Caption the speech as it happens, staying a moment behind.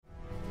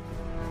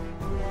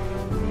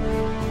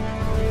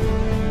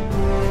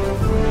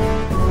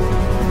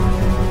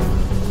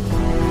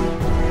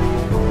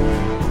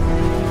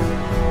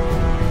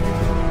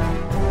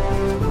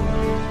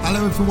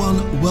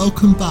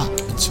welcome back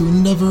to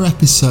another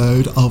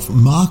episode of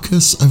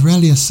Marcus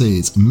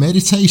Aurelius'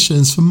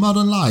 Meditations for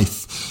Modern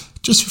Life.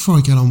 Just before I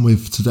get on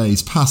with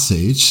today's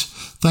passage,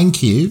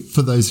 thank you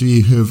for those of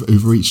you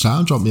who've reached out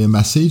and dropped me a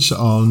message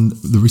on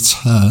the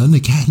return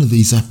again of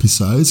these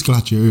episodes.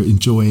 Glad you're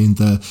enjoying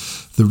the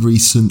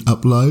recent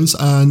uploads.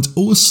 And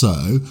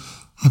also,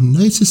 I've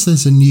noticed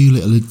there's a new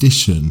little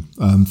addition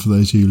for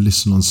those of you who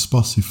listen on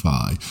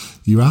Spotify.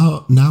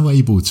 You're now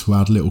able to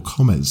add little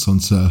comments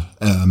onto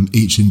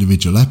each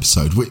individual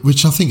episode,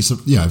 which I think is a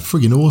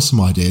friggin' awesome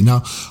idea.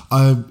 Now,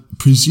 I'm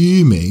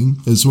presuming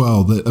as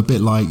well that a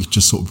bit like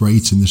just sort of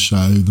rating the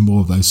show, the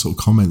more of those sort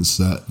of comments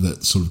that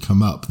sort of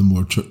come up, the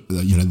more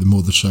the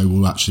more the show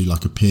will actually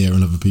like appear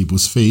on other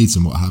people's feeds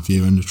and what have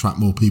you, and attract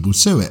more people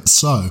to it.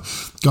 So,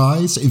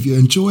 guys, if you're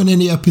enjoying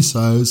any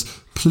episodes,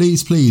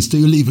 please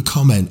do leave a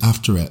comment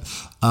after it.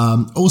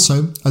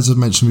 Also, as I've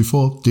mentioned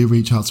before, do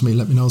reach out to me.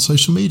 Let me know on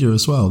social media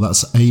as well.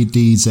 That's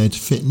ADZ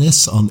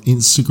Fitness on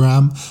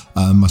Instagram.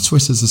 My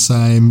Twitter's the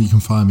same. You can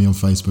find me on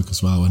Facebook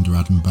as well under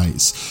Adam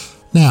Bates.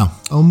 Now,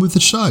 on with the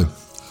show.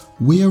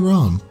 We are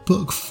on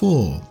Book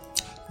 4,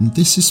 and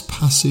this is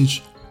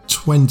passage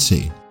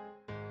 20.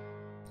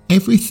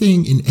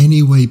 Everything in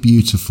any way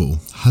beautiful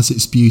has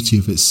its beauty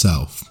of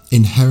itself,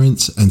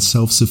 inherent and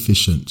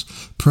self-sufficient.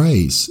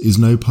 Praise is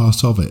no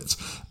part of it.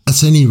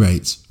 At any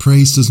rate,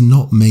 praise does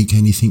not make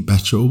anything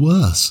better or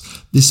worse.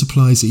 This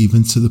applies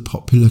even to the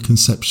popular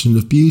conception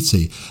of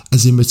beauty,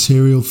 as in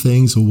material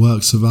things or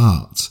works of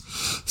art.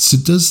 So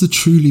does the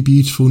truly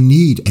beautiful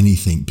need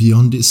anything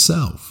beyond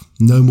itself?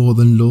 No more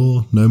than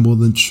law, no more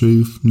than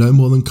truth, no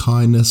more than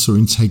kindness or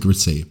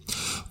integrity.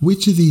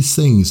 Which of these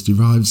things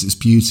derives its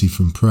beauty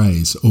from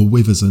praise or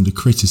withers under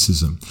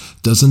criticism?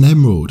 Does an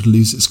emerald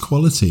lose its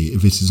quality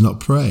if it is not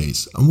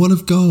praised? And what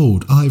of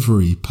gold,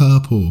 ivory,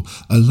 purple,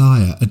 a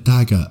lyre, a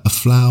dagger, a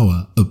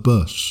flower, a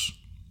bush?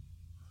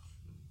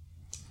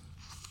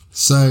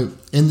 So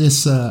in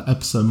this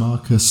episode,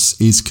 Marcus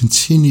is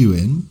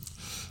continuing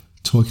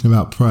talking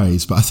about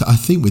praise, but I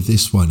think with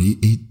this one,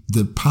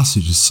 the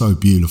passage is so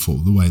beautiful,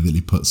 the way that he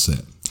puts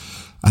it,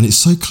 and it's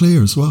so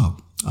clear as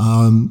well.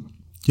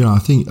 I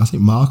think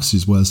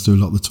Marcus's words do a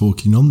lot of the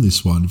talking on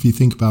this one. If you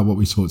think about what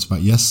we talked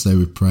about yesterday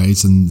with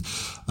praise, and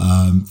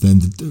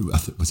then I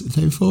think was it the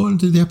day before, and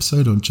did the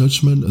episode on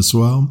judgment as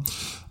well.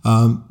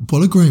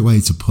 What a great way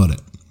to put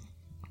it.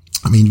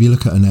 I mean, if you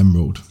look at an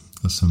emerald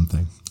or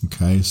something,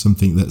 okay,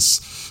 something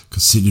that's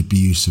considered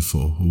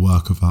beautiful, a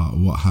work of art, or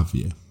what have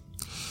you.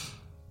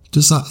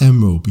 Does that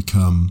emerald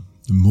become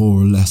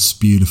more or less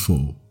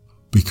beautiful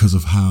because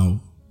of how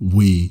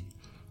we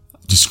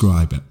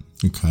describe it?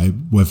 Okay,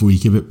 whether we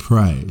give it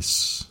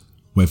praise,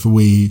 whether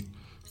we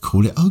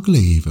call it ugly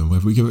even,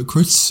 whether we give it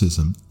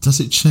criticism, does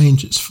it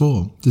change its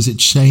form? Does it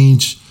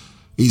change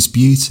its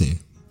beauty?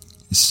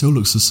 It still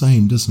looks the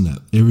same, doesn't it?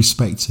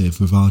 Irrespective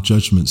of our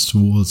judgments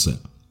towards it.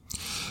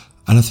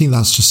 And I think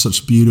that's just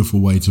such a beautiful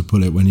way to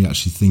put it when you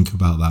actually think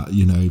about that.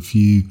 You know, if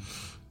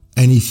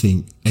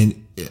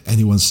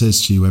anyone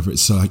says to you, whether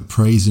it's like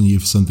praising you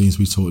for some things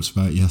we talked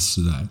about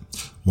yesterday,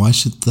 why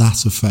should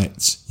that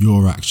affect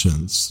your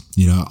actions?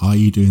 You know, are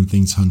you doing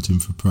things hunting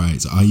for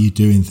praise? Are you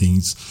doing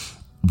things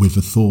with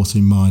a thought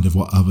in mind of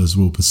what others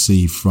will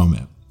perceive from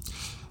it?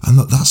 And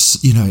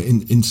that's,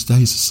 in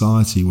today's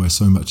society where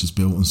so much is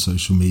built on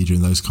social media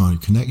and those kind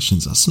of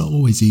connections, that's not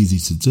always easy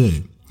to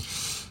do.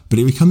 But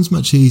it becomes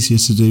much easier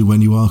to do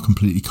when you are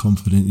completely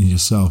confident in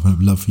yourself and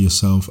have love for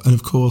yourself. And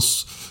of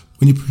course,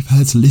 when you're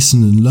prepared to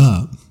listen and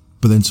learn,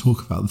 but then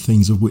talk about the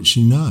things of which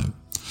you know.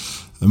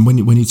 And when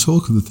you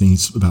talk about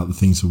the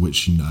things of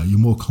which you know, you're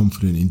more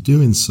confident in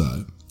doing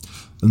so.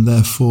 And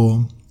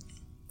therefore,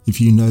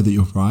 if you know that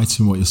you're right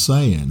in what you're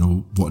saying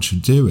or what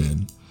you're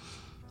doing,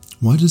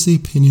 why does the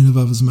opinion of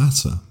others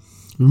matter?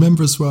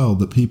 Remember as well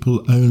that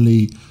people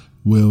only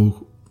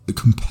will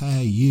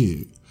compare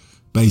you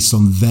based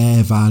on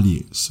their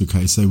values,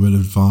 okay? So they will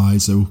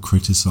advise, they will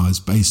criticise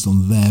based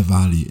on their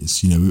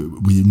values. You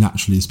know, we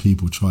naturally as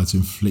people try to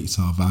inflict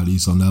our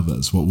values on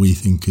others. What we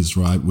think is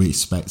right, we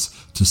expect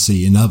to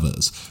see in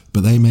others.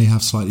 But they may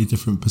have slightly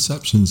different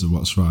perceptions of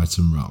what's right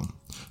and wrong,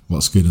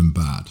 what's good and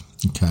bad,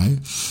 okay?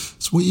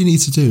 So what you need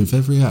to do with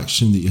every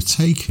action that you're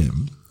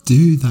taking,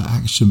 do that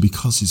action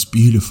because it's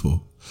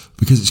beautiful,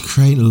 because it's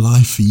creating a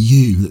life for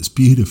you that's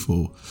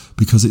beautiful,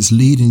 because it's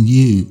leading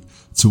you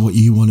to what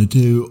you want to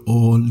do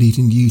or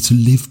leading you to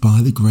live by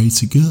the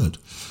greater good.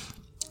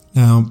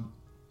 Now,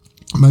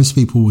 most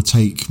people will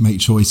make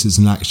choices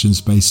and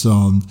actions based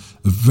on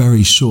a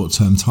very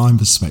short-term time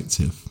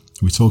perspective.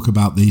 We talk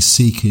about the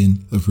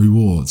seeking of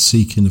rewards,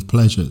 seeking of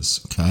pleasures,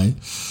 okay?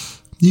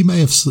 You may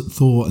have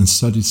thought and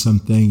studied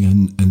something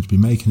and be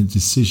making a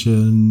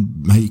decision,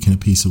 making a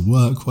piece of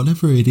work,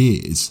 whatever it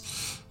is,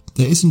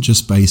 that isn't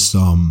just based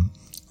on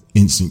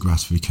instant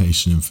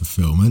gratification and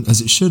fulfillment, as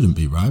it shouldn't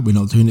be, right? We're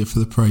not doing it for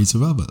the praise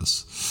of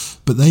others.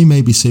 But they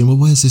may be saying, well,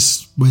 where's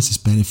this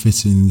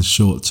benefiting in the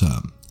short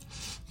term?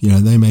 You know,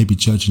 they may be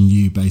judging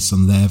you based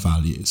on their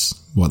values,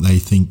 what they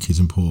think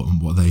is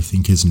important, what they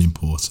think isn't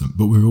important.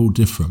 But we're all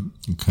different,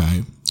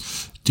 okay?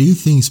 Do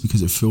things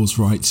because it feels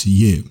right to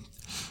you.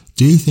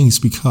 Do things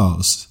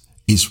because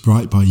it's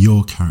right by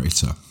your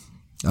character.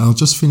 I'll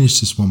just finish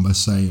this one by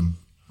saying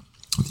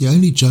the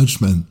only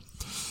judgment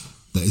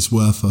that is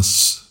worth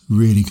us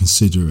really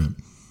considering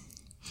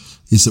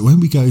is that when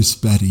we go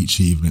to bed each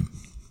evening,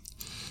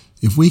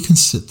 if we can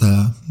sit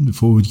there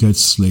before we go to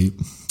sleep,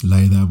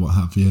 lay there, what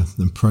have you,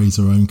 and praise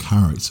our own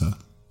character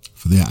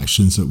for the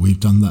actions that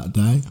we've done that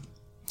day,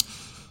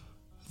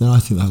 then I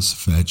think that's a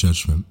fair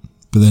judgment.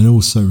 But then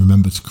also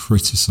remember to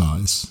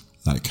criticise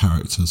that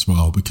character as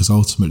well, because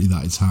ultimately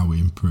that is how we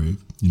improve.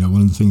 You know,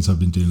 one of the things I've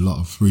been doing a lot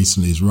of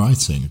recently is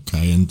writing,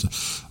 okay, and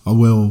I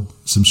will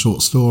some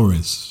short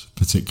stories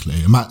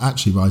particularly. I'm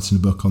actually writing a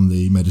book on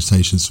the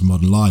meditations for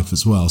modern life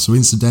as well. So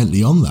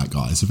incidentally on that,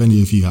 guys, if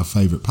any of you have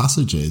favourite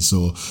passages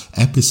or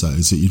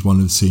episodes that you'd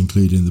want to see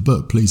included in the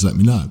book, please let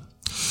me know.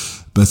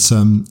 But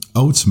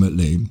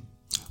ultimately,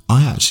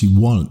 I actually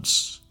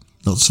want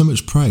not so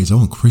much praise, I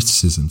want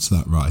criticism to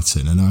that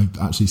writing, and I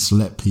actually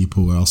select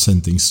people where I'll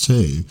send things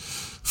to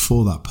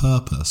for that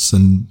purpose.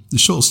 And the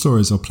short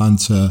stories I plan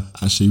to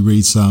actually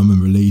read some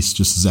and release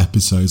just as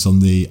episodes on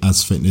the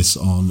As Fitness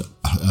on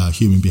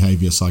Human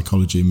Behaviour,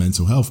 Psychology and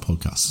Mental Health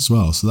podcast as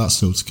well. So that's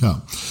still to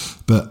come.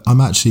 But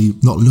I'm actually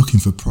not looking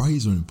for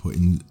praise or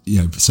inputting,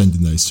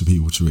 sending those to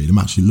people to read. I'm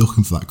actually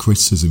looking for that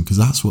criticism, because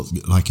that's what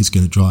is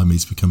going to drive me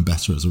to become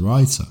better as a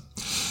writer.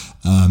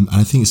 And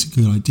I think it's a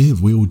good idea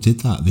if we all did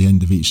that at the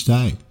end of each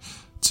day,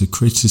 to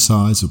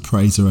criticise or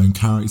praise our own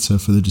character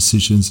for the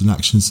decisions and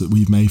actions that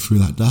we've made through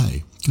that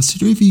day.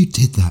 Consider if you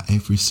did that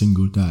every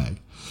single day,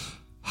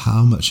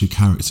 how much your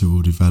character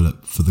will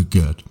develop for the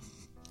good.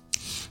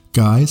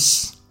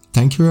 Guys,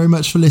 thank you very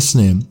much for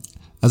listening.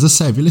 As I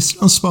say, if you're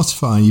listening on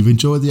Spotify and you've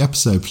enjoyed the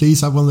episode,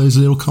 please have one of those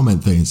little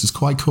comment things. It's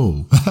quite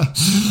cool.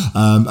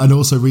 And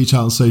also reach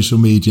out on social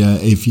media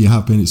if you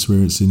have been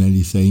experiencing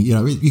anything.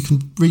 You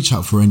can reach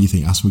out for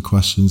anything, ask me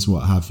questions,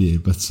 what have you.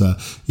 But,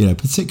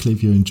 particularly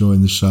if you're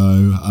enjoying the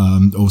show,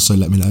 also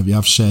let me know if you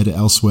have shared it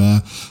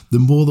elsewhere. The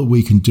more that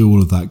we can do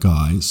all of that,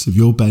 guys, if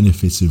you're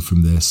benefiting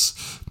from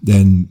this,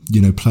 then,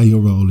 play your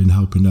role in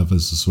helping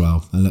others as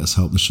well. And let's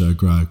help the show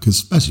grow.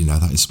 Because, as you know,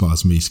 that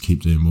inspires me to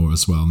keep doing more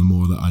as well. And the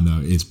more that I know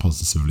it is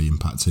positively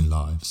impacting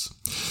lives.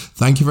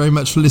 Thank you very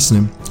much for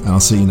listening, and I'll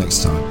see you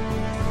next time.